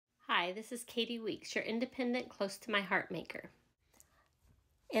Hi, this is Katie Weeks, your independent, close to my heart maker.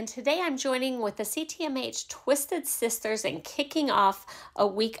 And today I'm joining with the CTMH Twisted Sisters and kicking off a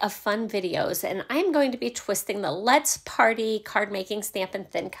week of fun videos. And I'm going to be twisting the Let's Party card making stamp and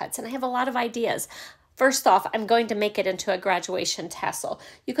thin cuts. And I have a lot of ideas. First off, I'm going to make it into a graduation tassel.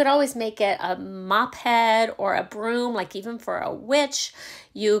 You could always make it a mop head or a broom, like even for a witch.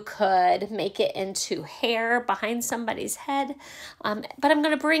 You could make it into hair behind somebody's head. But I'm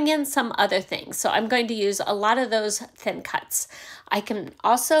going to bring in some other things. So I'm going to use a lot of those thin cuts. I can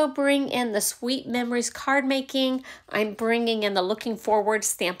also bring in the Sweet Memories card making. I'm bringing in the Looking Forward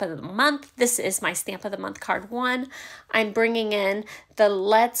Stamp of the Month. This is my Stamp of the Month card 1. I'm bringing in the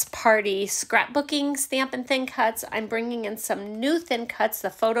Let's Party Scrapbooking stamp and thin cuts. I'm bringing in some new thin cuts, the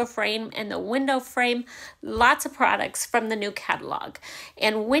photo frame and the window frame. Lots of products from the new catalog.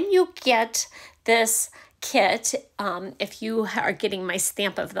 And when you get this kit, if you are getting my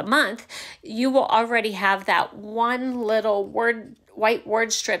Stamp of the Month, you will already have that one little white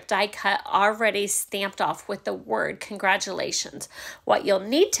word strip die cut already stamped off with the word congratulations. What you'll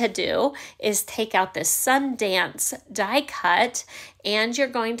need to do is take out this Sundance die cut, and you're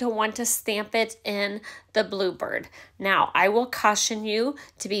going to want to stamp it in the bluebird. Now, I will caution you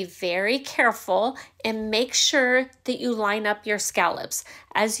to be very careful and make sure that you line up your scallops.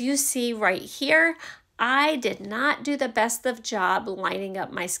 As you see right here, I did not do the best of job lining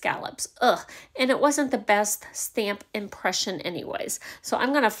up my scallops. And it wasn't the best stamp impression anyways. So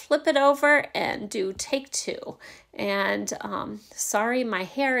I'm gonna flip it over and do take 2. And sorry, my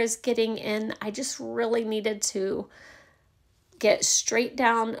hair is getting in. I just really needed to get straight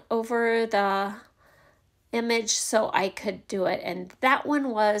down over the image so I could do it, and that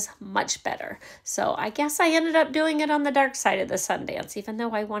one was much better. So I guess I ended up doing it on the dark side of the Sundance, even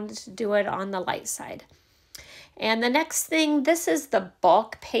though I wanted to do it on the light side. And the next thing, this is the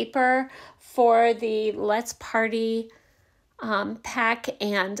bulk paper for the Let's Party pack,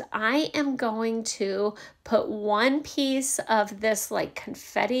 and I am going to put one piece of this like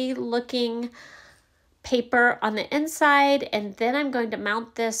confetti looking paper on the inside, and then I'm going to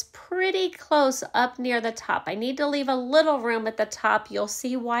mount this pretty close up near the top. I need to leave a little room at the top. You'll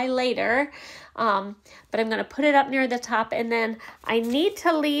see why later, but I'm going to put it up near the top, and then I need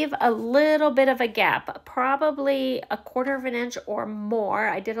to leave a little bit of a gap, probably 1/4 of an inch or more.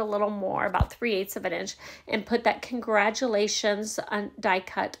 I did a little more, about 3/8 of an inch, and put that congratulations die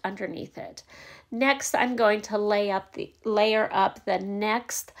cut underneath it. Next, I'm going to layer up the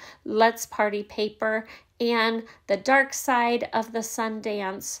next Let's Party paper and the dark side of the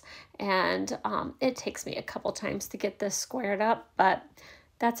Sundance. And it takes me a couple times to get this squared up, but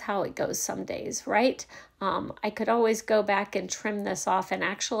that's how it goes some days, right? I could always go back and trim this off, and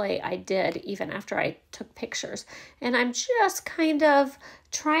actually I did even after I took pictures. And I'm just kind of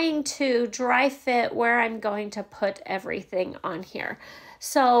trying to dry fit where I'm going to put everything on here.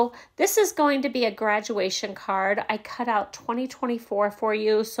 So this is going to be a graduation card. I cut out 2024 for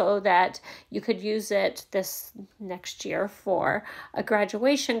you so that you could use it this next year for a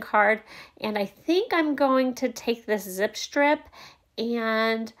graduation card. And I think I'm going to take this zip strip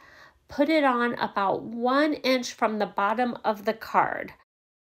and put it on about 1 inch from the bottom of the card.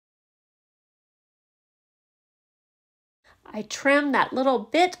 I trim that little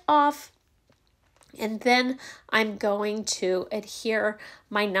bit off, and then I'm going to adhere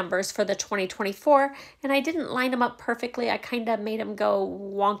my numbers for the 2024, and I didn't line them up perfectly. I kind of made them go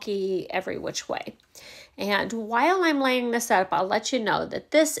wonky every which way. And while I'm laying this up, I'll let you know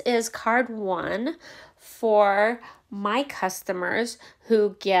that this is card 1 for my customers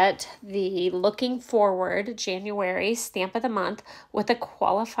who get the Looking Forward January Stamp of the Month with a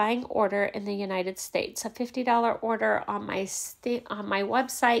qualifying order in the United States. A $50 order on my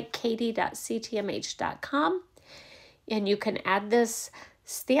website, katie.ctmh.com. And you can add this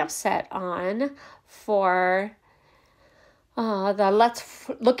stamp set on for the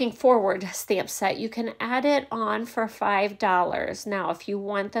Looking Forward stamp set. You can add it on for $5. Now, if you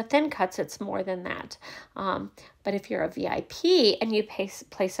want the thin cuts, it's more than that. But if you're a VIP and you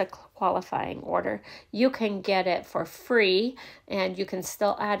place a qualifying order, you can get it for free, and you can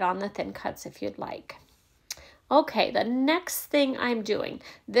still add on the thin cuts if you'd like. Okay, the next thing I'm doing,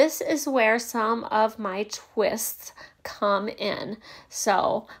 this is where some of my twists come in.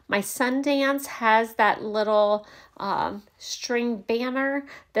 So my Sundance has that little string banner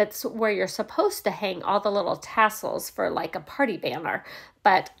that's where you're supposed to hang all the little tassels for like a party banner.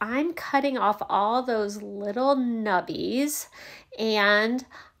 But I'm cutting off all those little nubbies, and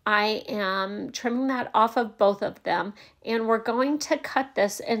I am trimming that off of both of them, and we're going to cut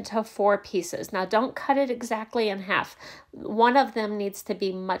this into 4 pieces. Now don't cut it exactly in half. One of them needs to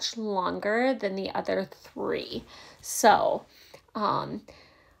be much longer than the other 3. So, and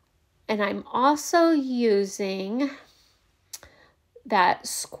I'm also using that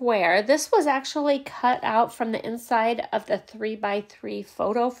square. This was actually cut out from the inside of the 3x3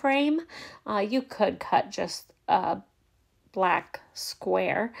 photo frame. You could cut just a black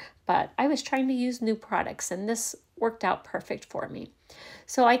square, but I was trying to use new products and this worked out perfect for me.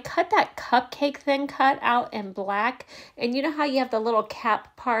 So I cut that cupcake thin cut out in black, and you know how you have the little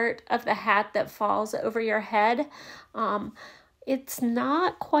cap part of the hat that falls over your head? It's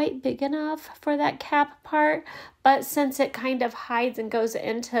not quite big enough for that cap part, but since it kind of hides and goes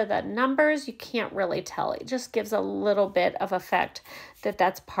into the numbers, you can't really tell. It just gives a little bit of effect that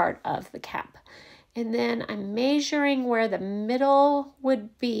that's part of the cap. And then I'm measuring where the middle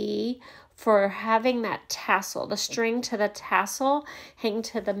would be for having that tassel, the string to the tassel hang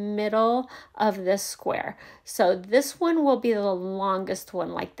to the middle of this square. So this one will be the longest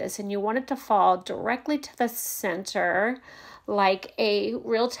one like this, and you want it to fall directly to the center like a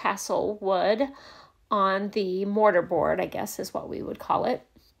real tassel would on the mortar board, I guess is what we would call it.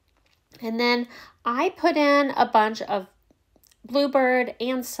 And then I put in a bunch of Bluebird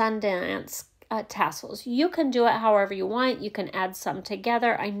and Sundance tassels. You can do it however you want. You can add some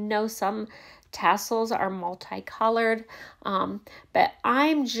together. I know some tassels are multicolored, but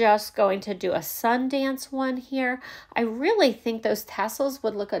I'm just going to do a Sundance one here. I really think those tassels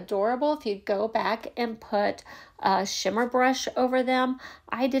would look adorable if you go back and put a shimmer brush over them.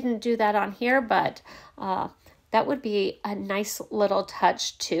 I didn't do that on here, but that would be a nice little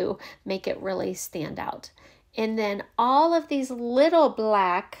touch to make it really stand out. And then all of these little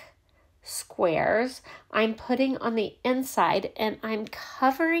black squares I'm putting on the inside, and I'm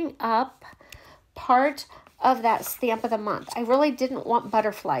covering up part of that stamp of the month. I really didn't want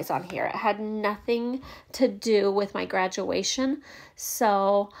butterflies on here. It had nothing to do with my graduation.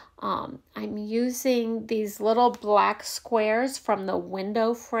 So I'm using these little black squares from the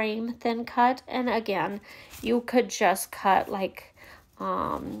window frame thin cut. And again, you could just cut like,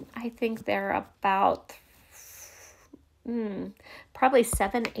 I think they're about probably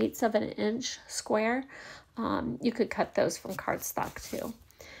 7/8 of an inch square. You could cut those from cardstock too.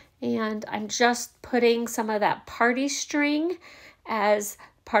 And I'm just putting some of that party string as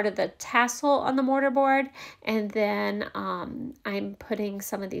part of the tassel on the mortar board, and then I'm putting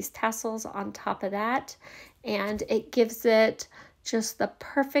some of these tassels on top of that, and it gives it just the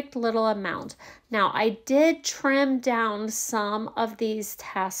perfect little amount. Now I did trim down some of these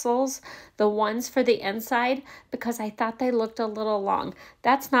tassels, the ones for the inside, because I thought they looked a little long.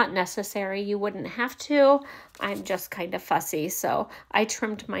 That's not necessary. You wouldn't have to. I'm just kind of fussy, so I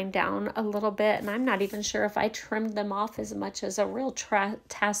trimmed mine down a little bit, and I'm not even sure if I trimmed them off as much as a real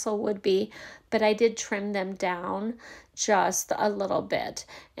tassel would be, but I did trim them down just a little bit.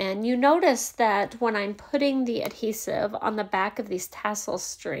 And you notice that when I'm putting the adhesive on the back of these tassel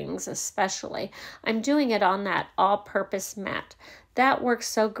strings especially, I'm doing it on that all-purpose mat. That works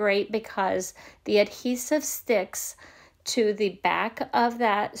so great because the adhesive sticks to the back of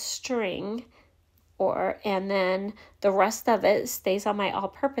that string, and then the rest of it stays on my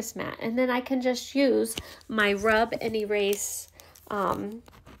all-purpose mat. And then I can just use my rub and erase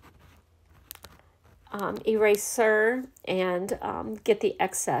eraser and get the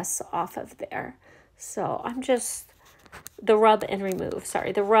excess off of there. So I'm just the rub and remove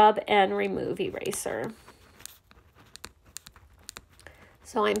eraser.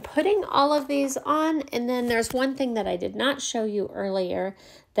 So I'm putting all of these on, and then there's one thing that I did not show you earlier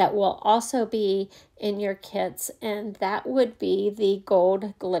that will also be in your kits, and that would be the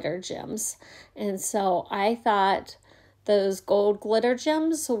gold glitter gems. And so I thought those gold glitter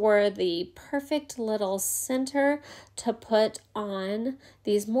gems were the perfect little center to put on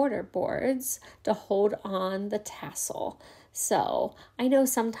these mortar boards to hold on the tassel. So I know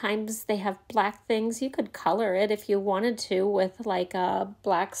sometimes they have black things. You could color it if you wanted to with like a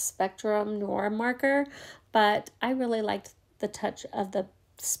black Spectrum Noir marker, but I really liked the touch of the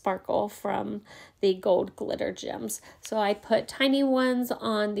sparkle from the gold glitter gems. So I put tiny ones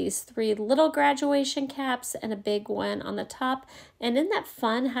on these 3 little graduation caps and a big one on the top. And isn't that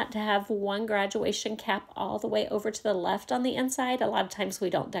fun to have one graduation cap all the way over to the left on the inside? A lot of times we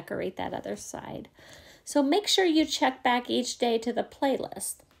don't decorate that other side. So make sure you check back each day to the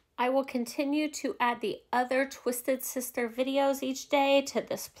playlist. I will continue to add the other Twisted Sister videos each day to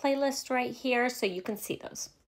this playlist right here so you can see those.